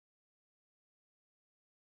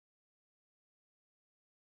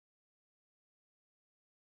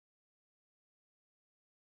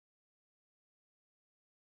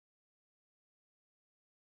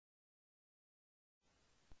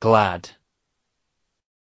glad,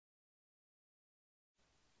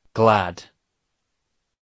 glad.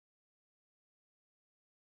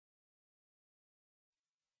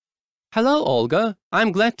 Hello, Olga.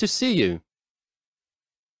 I'm glad to see you.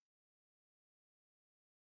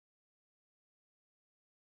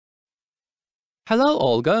 Hello,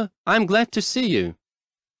 Olga. I'm glad to see you.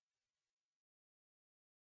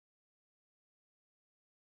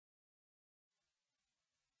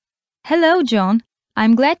 Hello, John.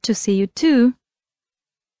 I'm glad to see you too.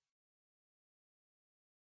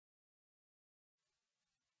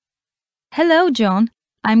 Hello, John.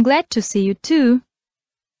 I'm glad to see you too.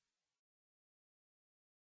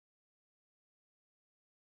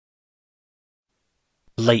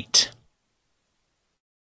 Late,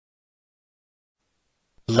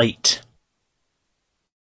 late.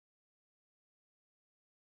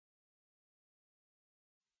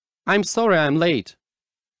 I'm sorry I'm late.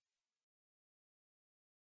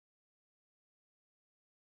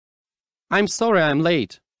 I'm sorry I'm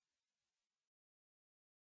late.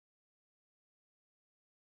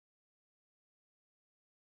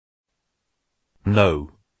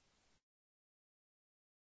 No,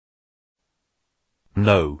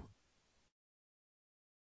 no.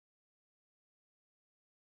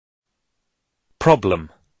 Problem,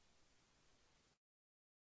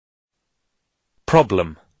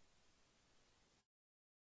 problem.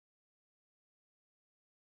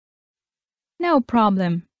 No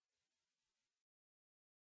problem.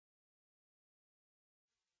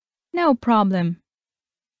 No problem.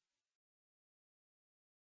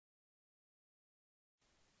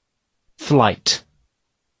 Flight,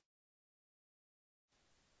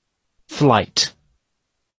 flight.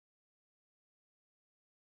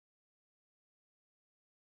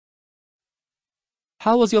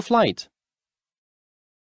 How was your flight?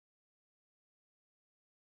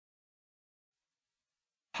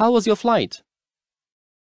 How was your flight?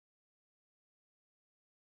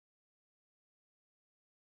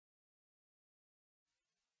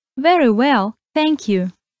 Very well, thank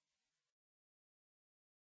you.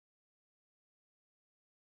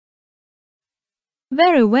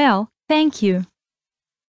 Very well, thank you.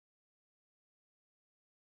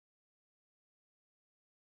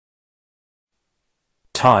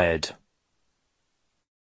 Tired,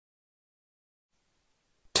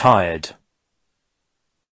 tired.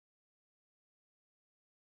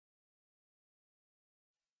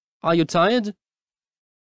 Are you tired?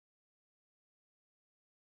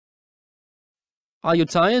 Are you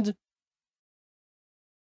tired?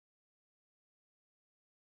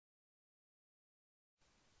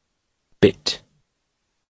 Bit,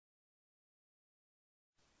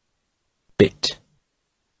 bit.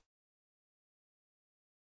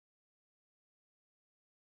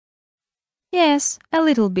 Yes, a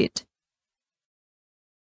little bit.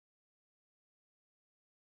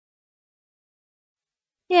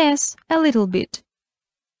 Yes, a little bit.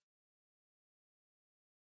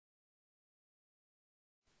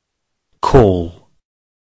 Call,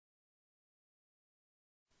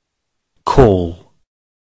 call.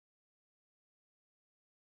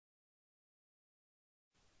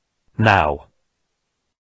 Now,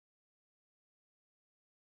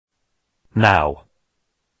 now.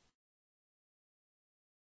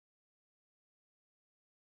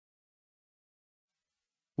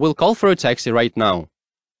 We'll call for a taxi right now.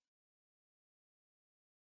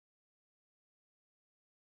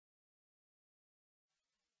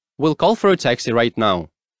 We'll call for a taxi right now.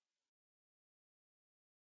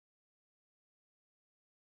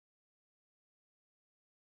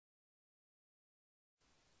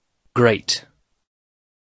 Great,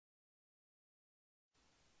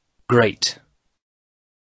 great.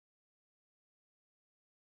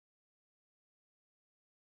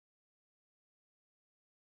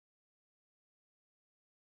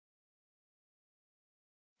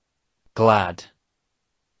 Glad,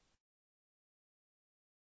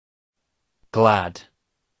 glad.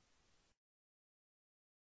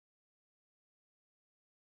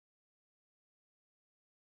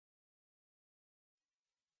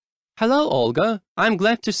 Hello, Olga. I'm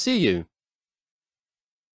glad to see you.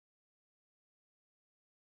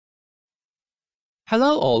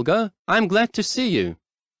 Hello, Olga. I'm glad to see you.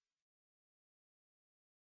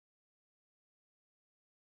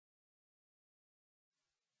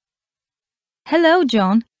 Hello,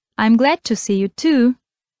 John. I'm glad to see you too.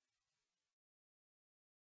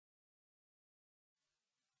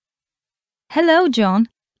 Hello, John.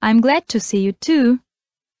 I'm glad to see you too.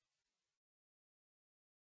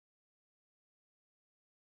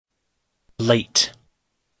 Late,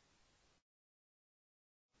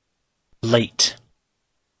 late.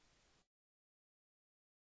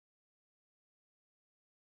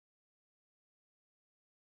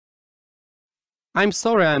 I'm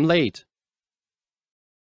sorry I'm late.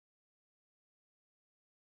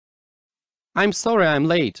 I'm sorry I'm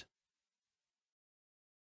late.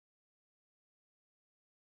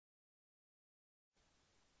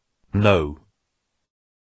 No.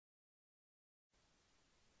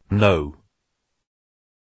 No.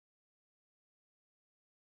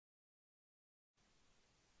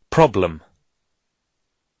 Problem.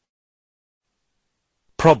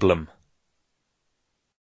 Problem.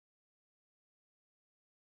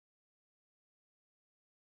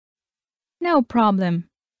 No problem.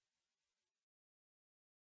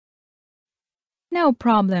 No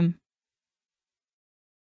problem.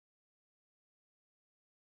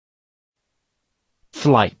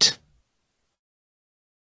 Flight.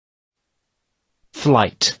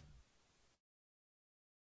 Flight.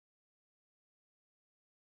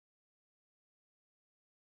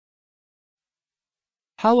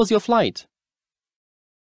 How was your flight?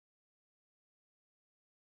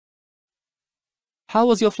 How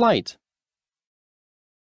was your flight?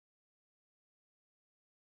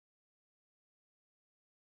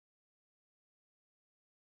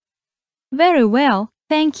 Very well,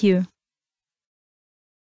 thank you.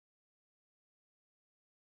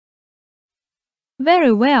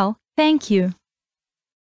 Very well, thank you.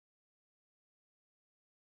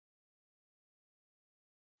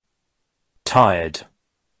 Tired.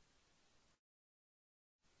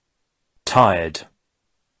 Tired.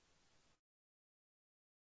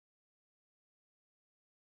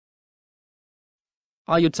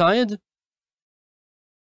 Are you tired?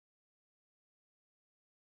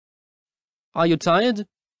 Are you tired?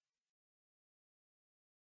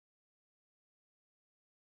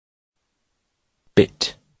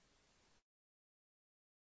 Bit.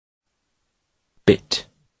 Bit.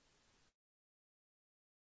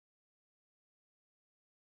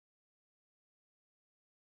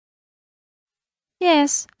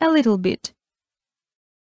 Yes, a little bit.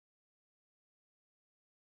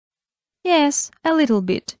 Yes, a little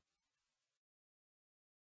bit.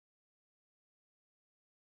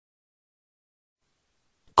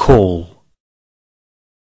 Call.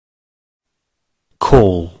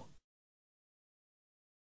 Call.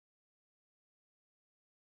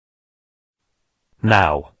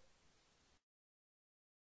 Now.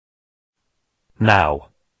 Now.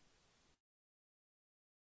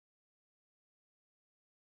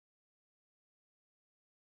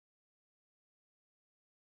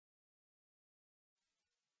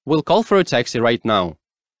 We'll call for a taxi right now.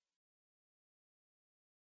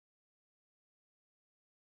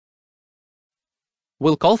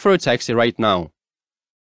 We'll call for a taxi right now.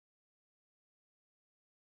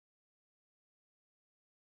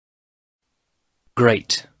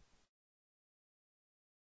 Great.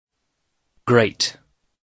 Great.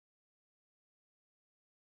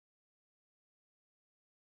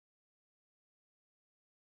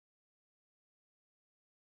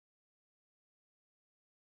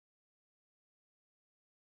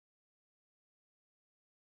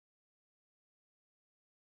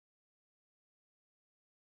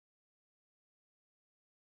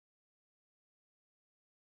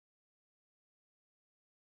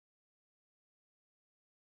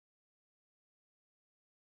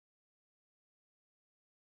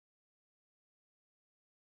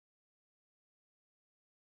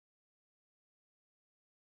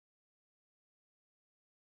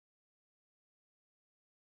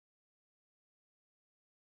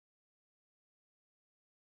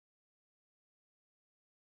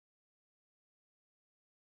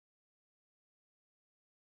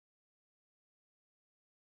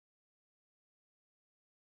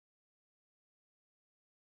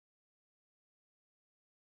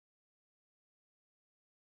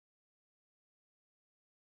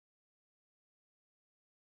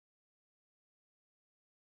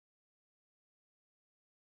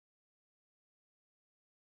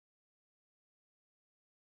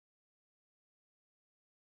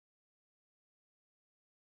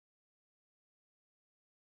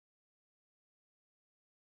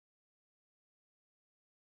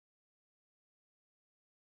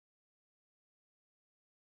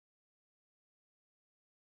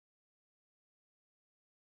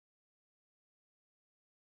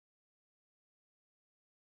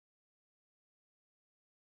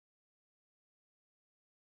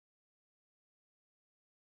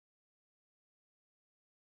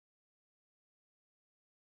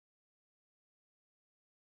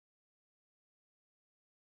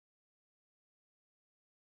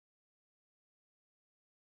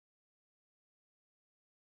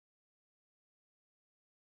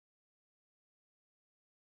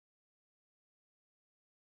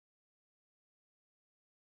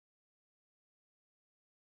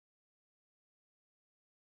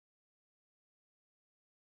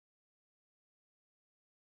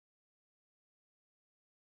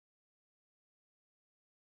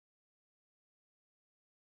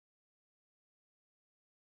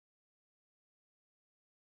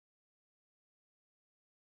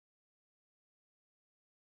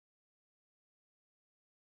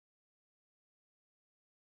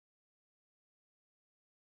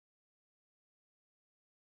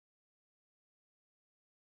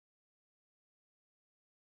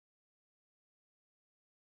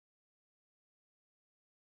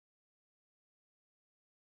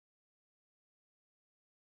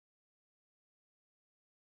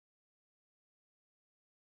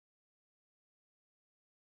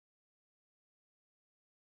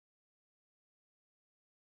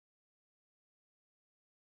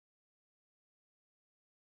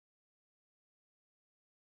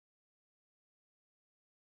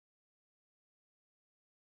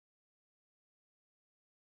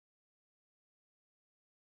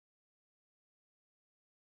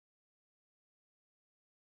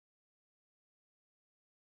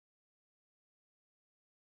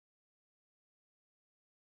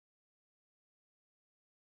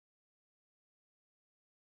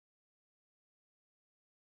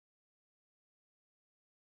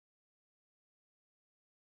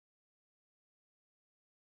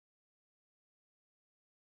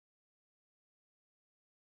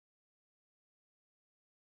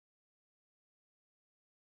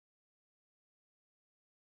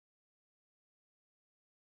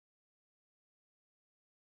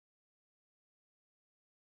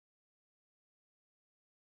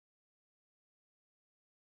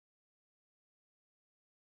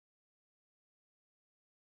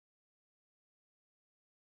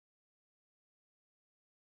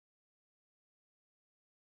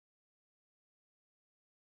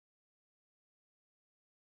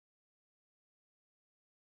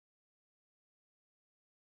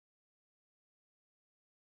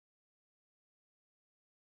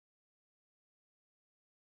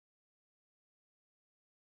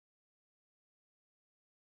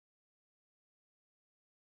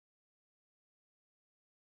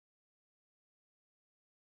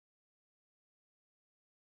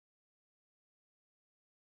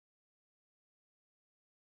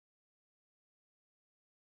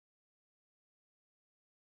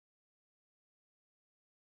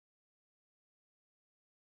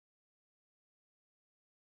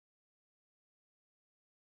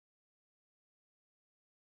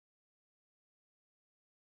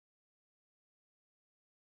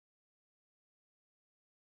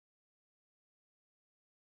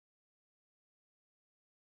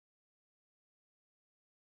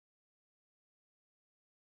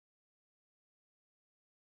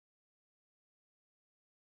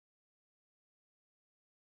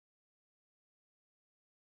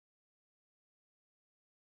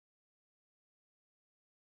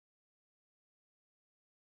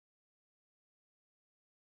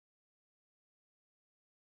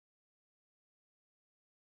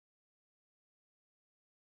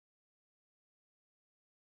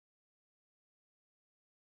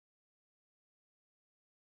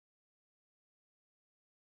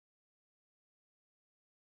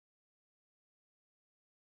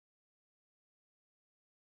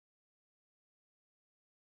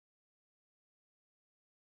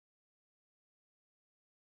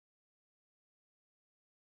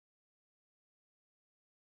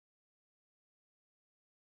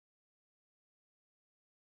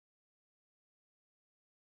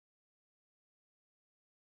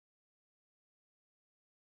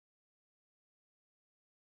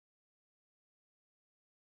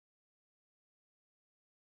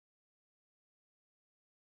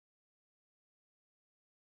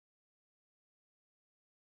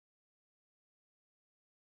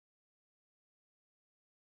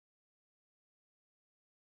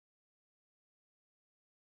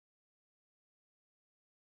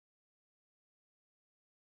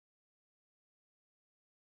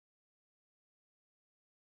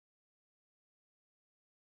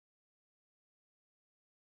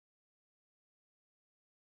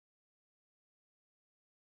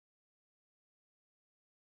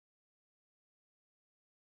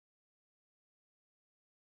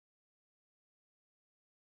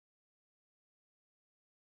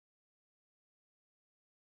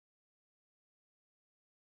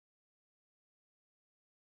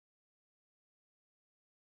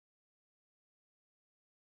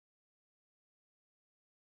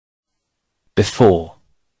 before,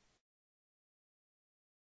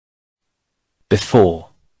 before.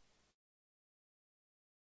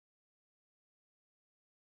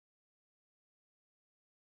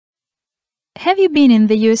 Have you been in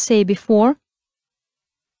the USA before?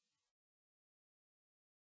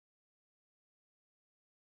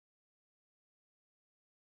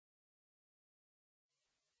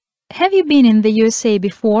 Have you been in the USA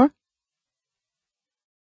before?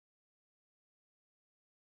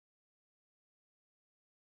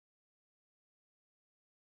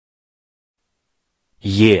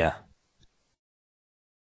 Year,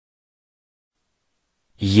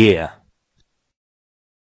 year.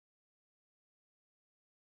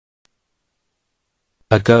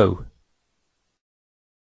 Ago,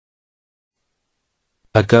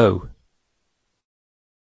 ago.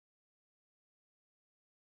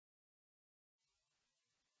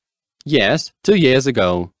 Yes, 2 years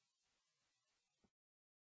ago.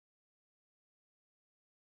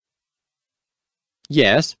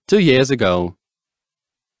 Yes, 2 years ago.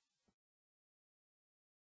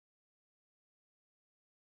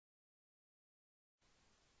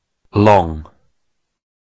 Long,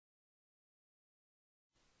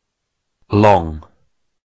 long.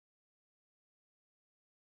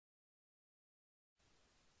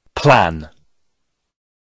 Plan,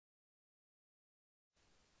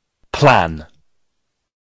 plan.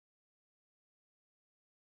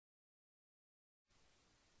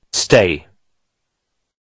 Stay,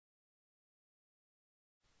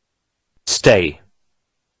 stay.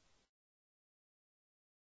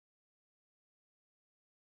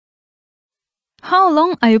 How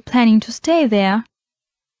long are you planning to stay there?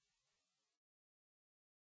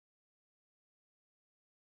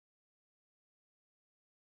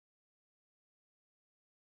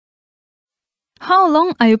 How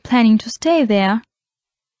long are you planning to stay there?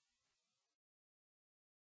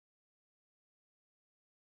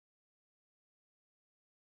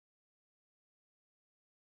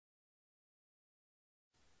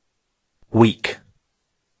 Week,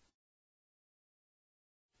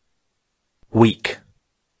 week.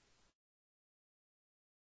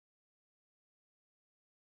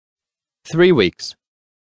 3 weeks.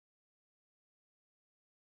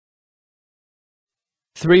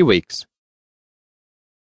 3 weeks.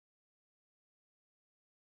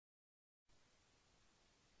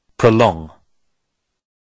 Prolong,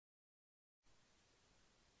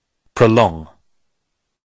 prolong.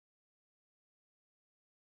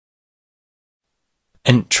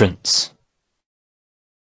 Entrance,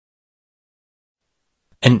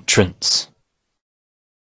 entrance.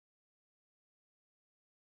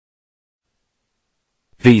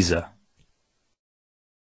 Visa,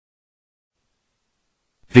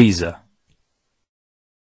 visa.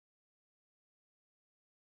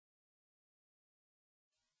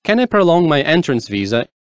 Can I prolong my entrance visa?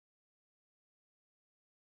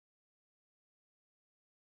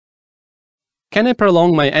 Can I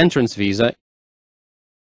prolong my entrance visa?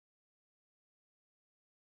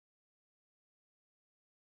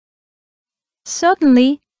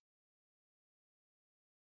 Certainly.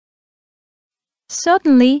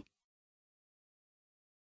 Certainly.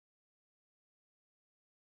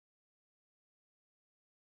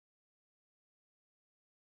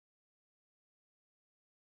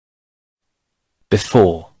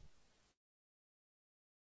 Before,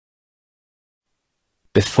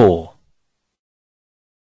 before.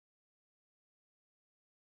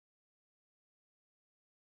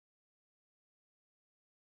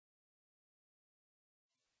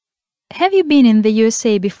 Have you been in the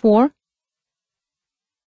USA before?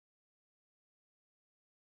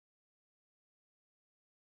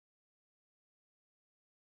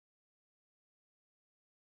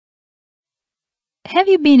 Have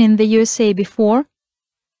you been in the USA before?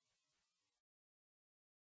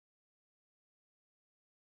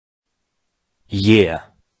 Year,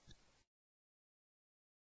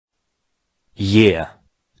 year.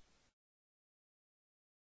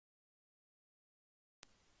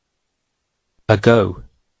 Ago,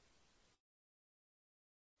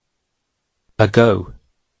 ago.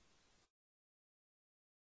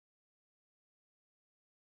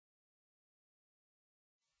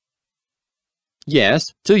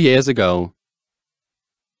 Yes, 2 years ago.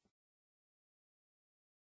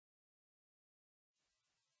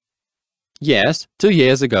 Yes, 2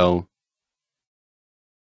 years ago.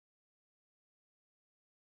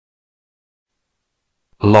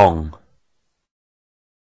 Long,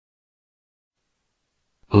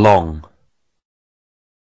 long.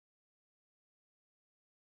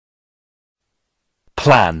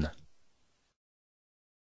 Plan,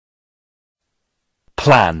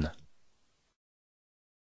 plan.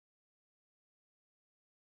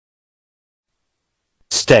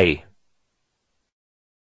 stay,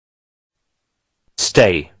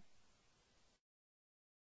 stay.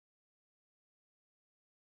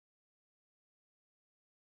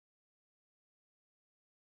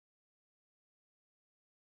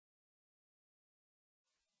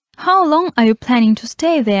 How long are you planning to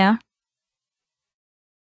stay there?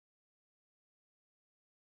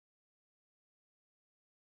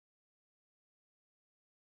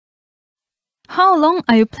 How long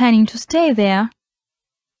are you planning to stay there?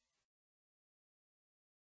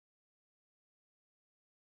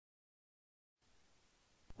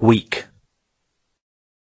 Week,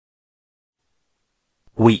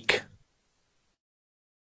 week.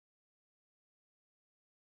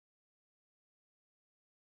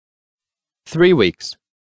 3 weeks.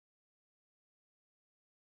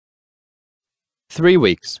 3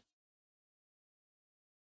 weeks.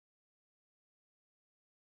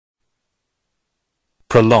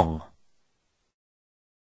 Prolong,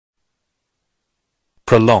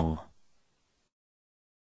 prolong.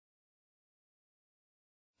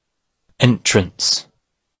 Entrance,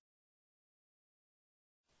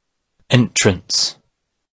 entrance.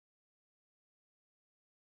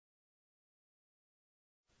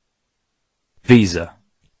 Visa,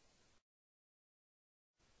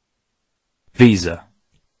 visa.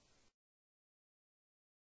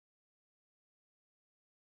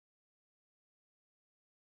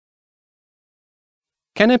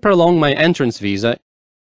 Can I prolong my entrance visa?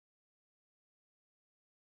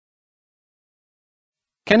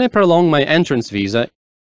 Can I prolong my entrance visa?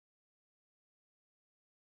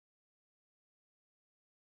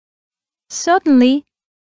 Certainly.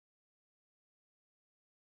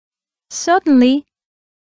 Certainly.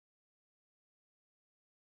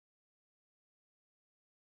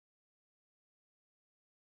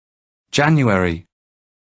 January,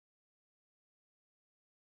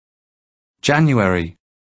 January.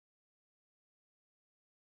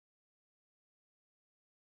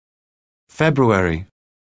 February,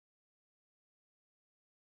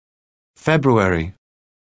 February.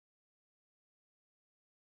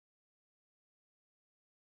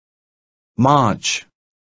 March,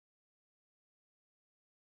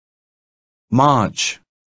 March.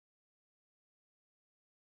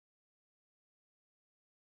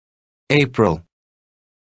 April,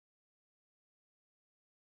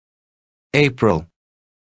 April.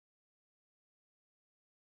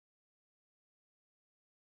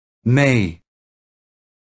 May,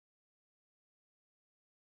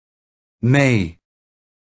 May.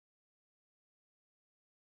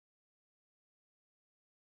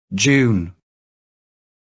 June,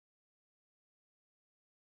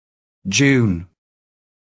 June.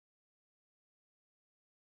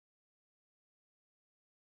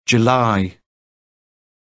 July,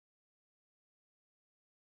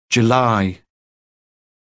 July.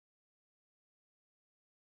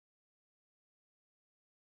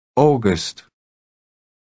 August,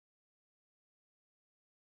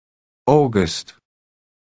 August.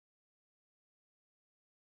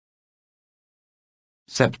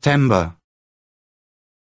 September,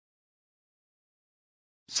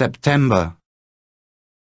 September.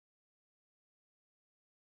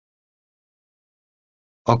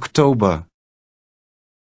 October,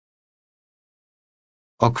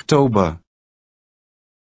 October.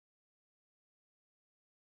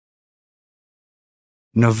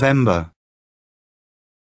 November,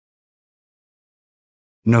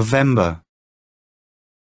 November.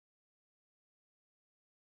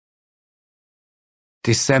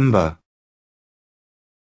 December,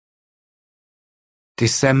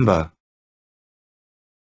 December.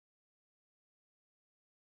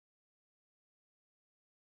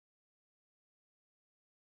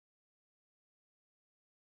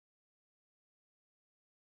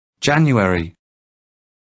 January,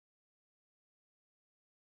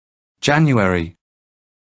 January.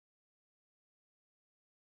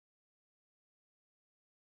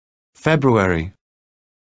 February,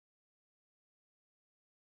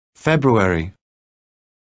 February.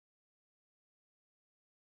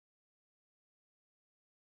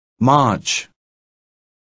 March,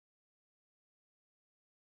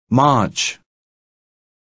 March.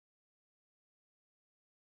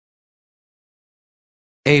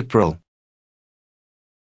 April,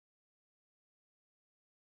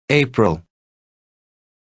 April.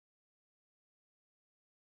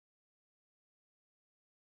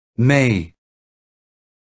 May,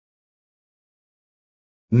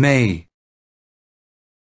 May.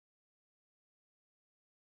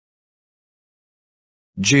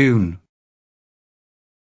 June,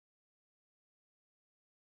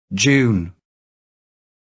 June.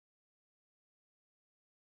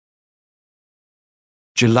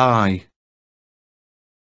 July,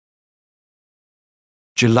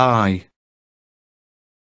 July.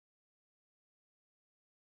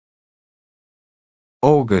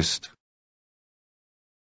 August,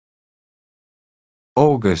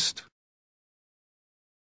 August.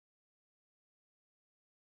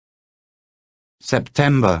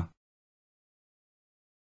 September,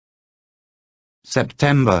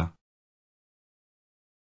 September.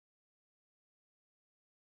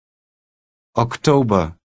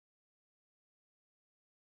 October,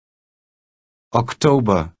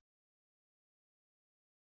 October.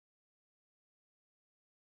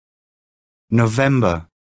 November,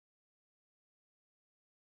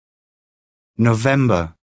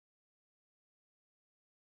 November.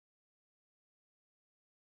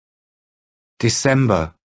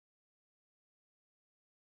 December,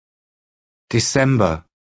 December.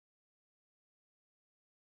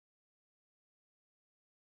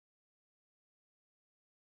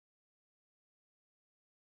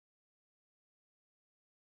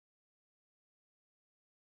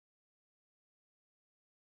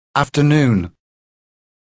 Afternoon,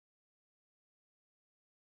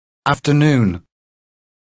 afternoon.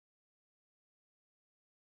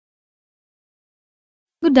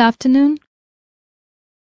 Good afternoon.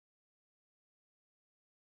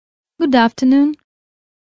 Good afternoon.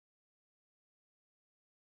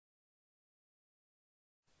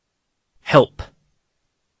 help,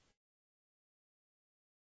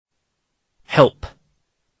 help,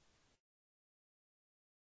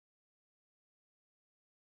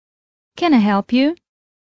 Can I help you?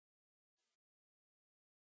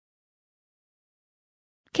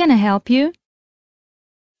 Can I help you?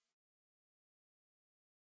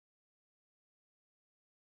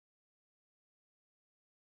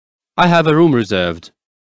 I have a room reserved.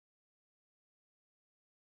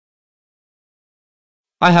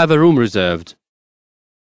 I have a room reserved.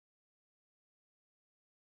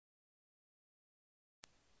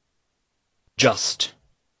 just,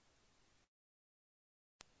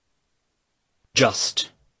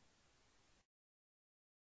 just,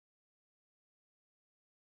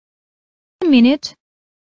 A minute.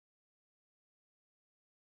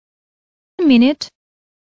 A minute.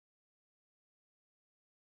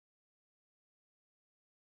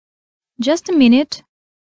 Just a minute.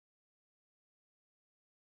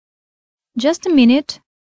 Just a minute.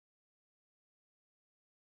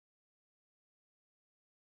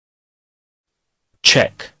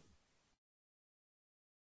 check,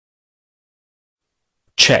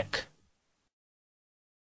 check,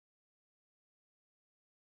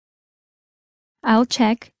 I'll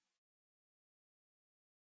check.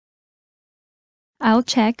 I'll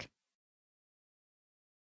check.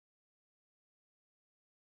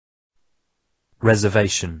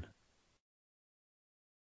 reservation,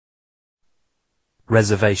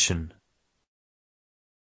 reservation,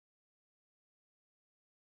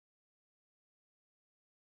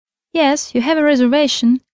 Yes, you have a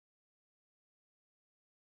reservation.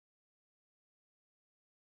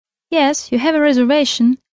 Yes, you have a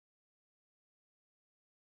reservation.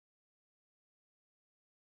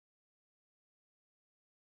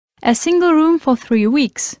 A single room for 3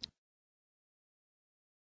 weeks.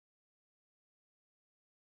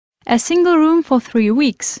 A single room for 3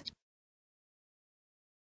 weeks.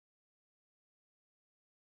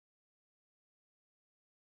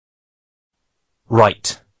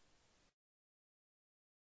 right,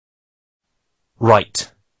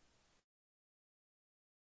 right,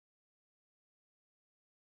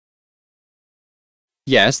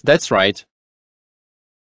 Yes, that's right.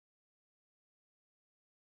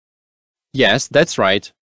 Yes, that's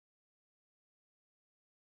right.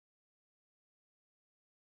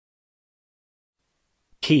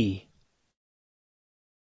 key,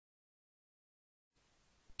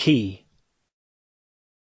 key,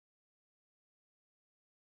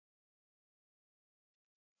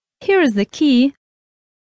 Here is the key.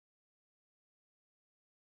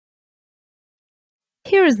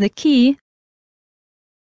 Here is the key.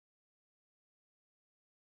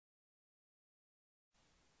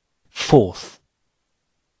 fourth,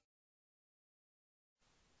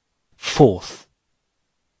 fourth,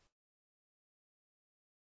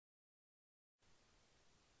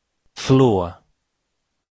 floor,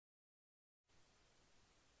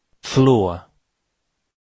 floor,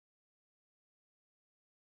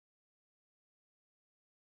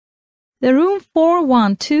 The room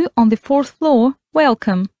 412 on the 4th floor.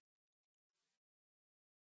 Welcome.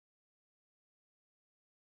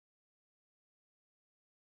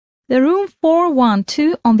 The room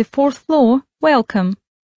 412 on the 4th floor. Welcome.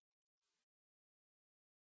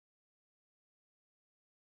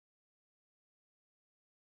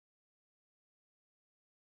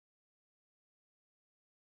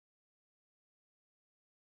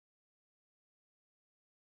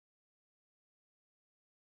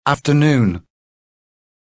 Afternoon.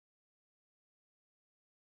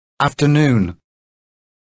 Afternoon.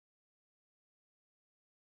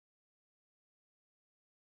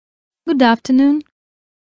 Good afternoon.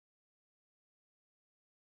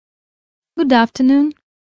 Good afternoon.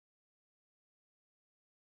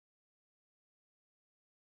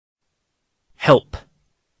 Help.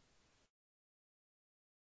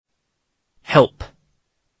 Help.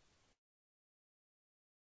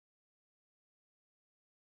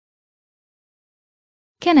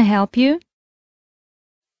 Can I help you?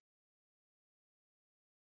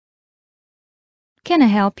 Can I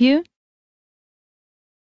help you?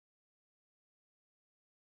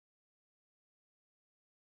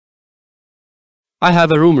 I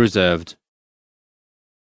have a room reserved.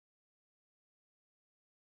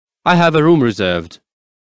 I have a room reserved.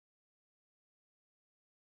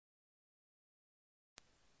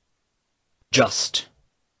 Just.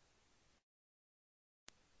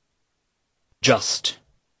 Just.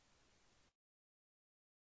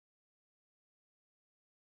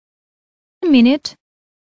 A minute.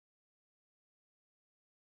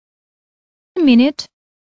 A minute.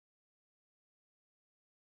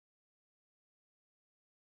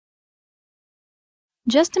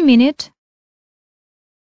 Just a minute.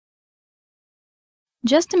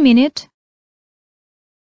 Just a minute.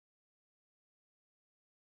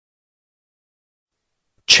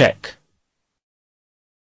 Check.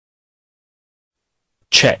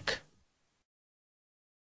 Check.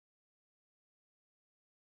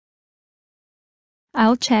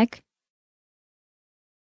 I'll check.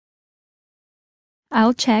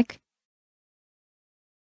 I'll check.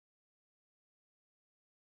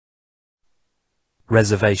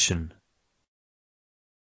 Reservation.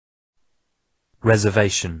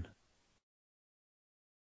 Reservation.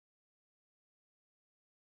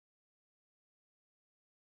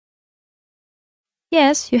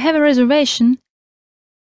 Yes, you have a reservation.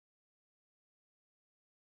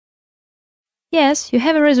 Yes, you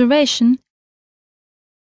have a reservation.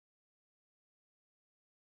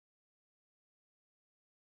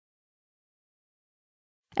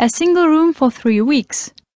 A single room for 3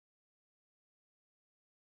 weeks.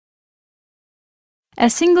 A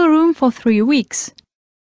single room for 3 weeks.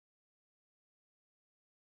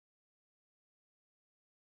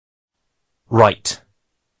 Right.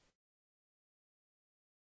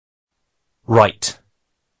 Right.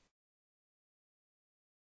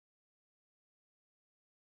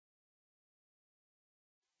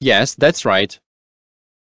 Yes, that's right.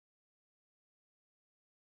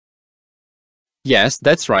 Yes,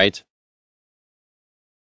 that's right.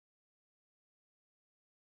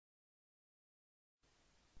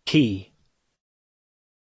 Key.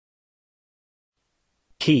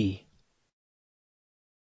 Key.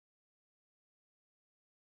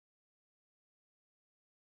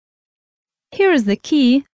 Here is the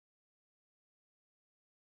key.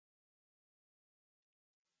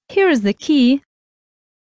 Here is the key.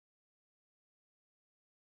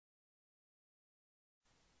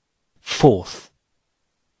 Fourth.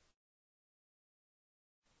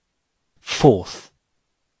 Fourth.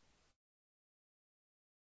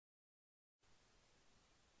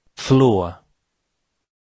 Floor.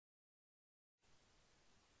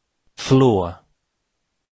 Floor.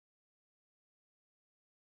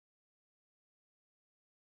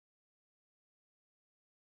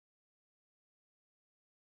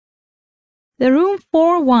 The room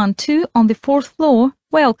 412 on the 4th floor,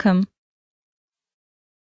 welcome.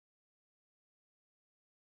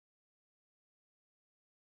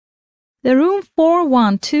 The room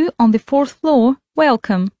 412 on the 4th floor,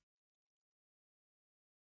 welcome.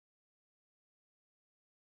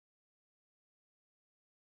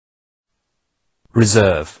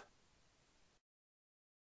 Reserve.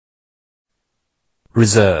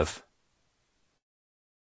 Reserve.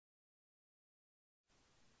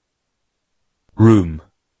 Room.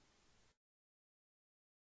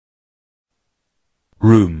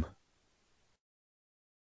 Room.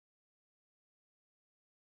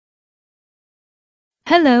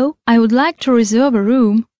 Hello, I would like to reserve a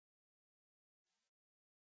room.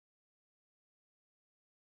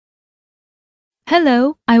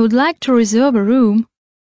 Hello, I would like to reserve a room.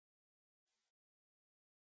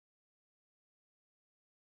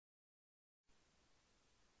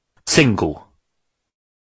 Single.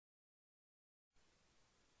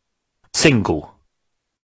 Single.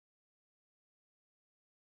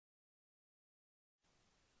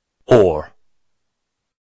 Or.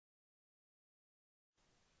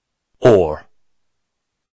 Or.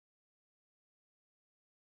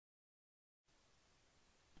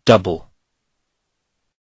 Double.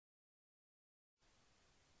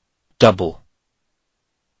 Double.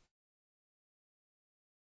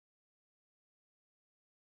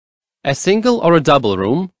 A single or a double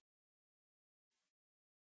room?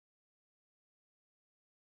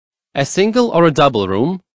 A single or a double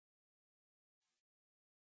room?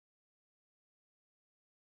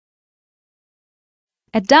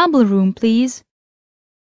 A double room, please.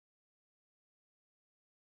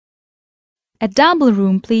 A double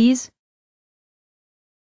room, please.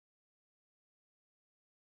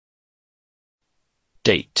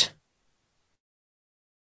 Date.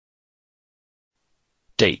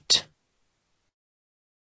 Date.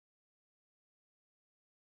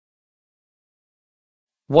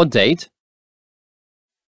 What date?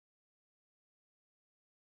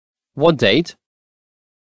 What date?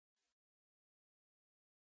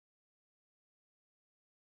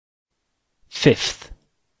 Fifth.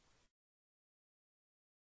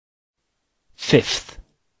 Fifth.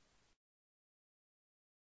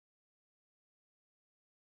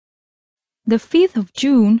 The 5th of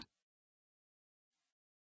June.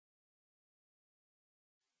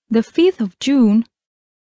 The 5th of June.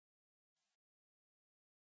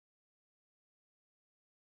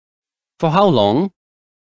 For how long?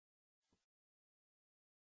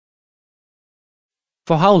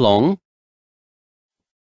 For how long?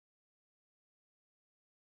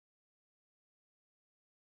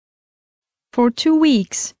 For 2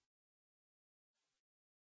 weeks.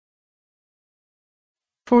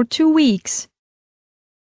 For 2 weeks.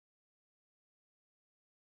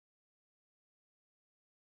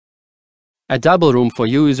 A double room for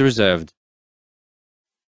you is reserved.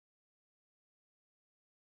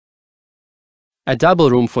 A double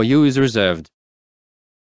room for you is reserved.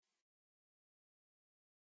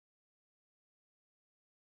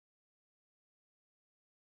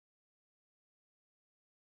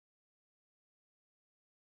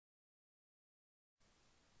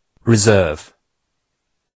 Reserve.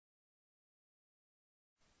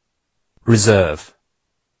 Reserve.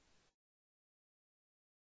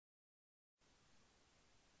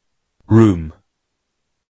 Room.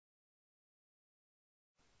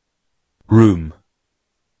 Room.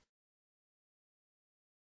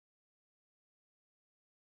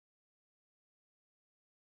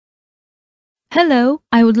 Hello,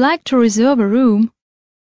 I would like to reserve a room.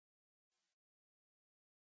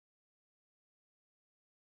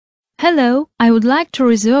 Hello, I would like to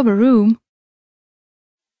reserve a room.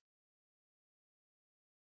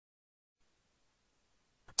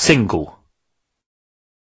 Single.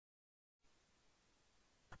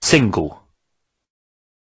 Single.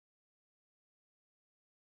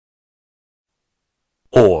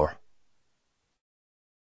 Or.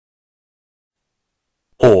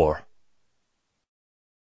 Or.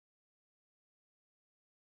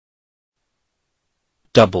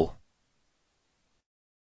 Double.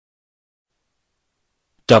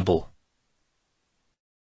 Double.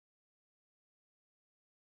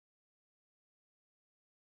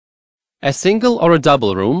 A single or a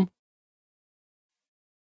double room?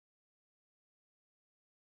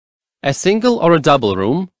 A single or a double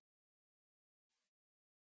room?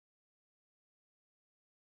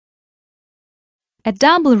 A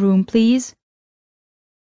double room, please.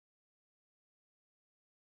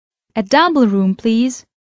 A double room, please.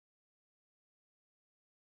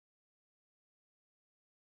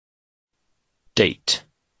 Date.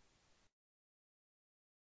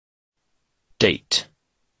 Date.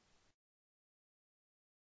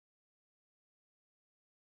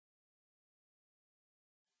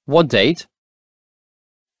 What date?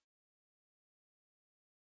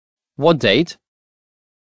 What date?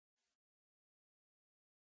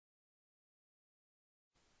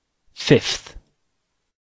 Fifth.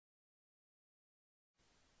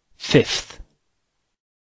 Fifth.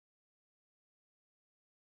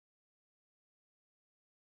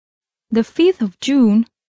 The 5th of June.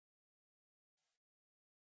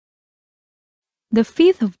 The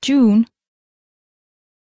 5th of June.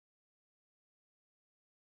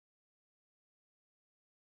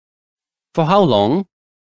 For how long?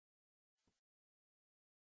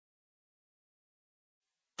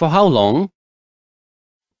 For how long?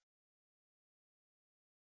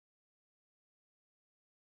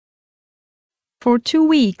 For 2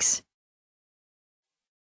 weeks.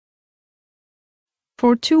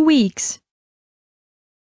 For 2 weeks.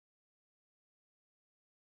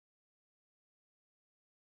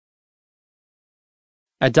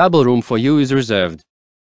 A double room for you is reserved.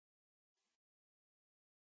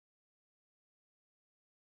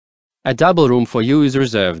 A double room for you is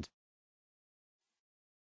reserved.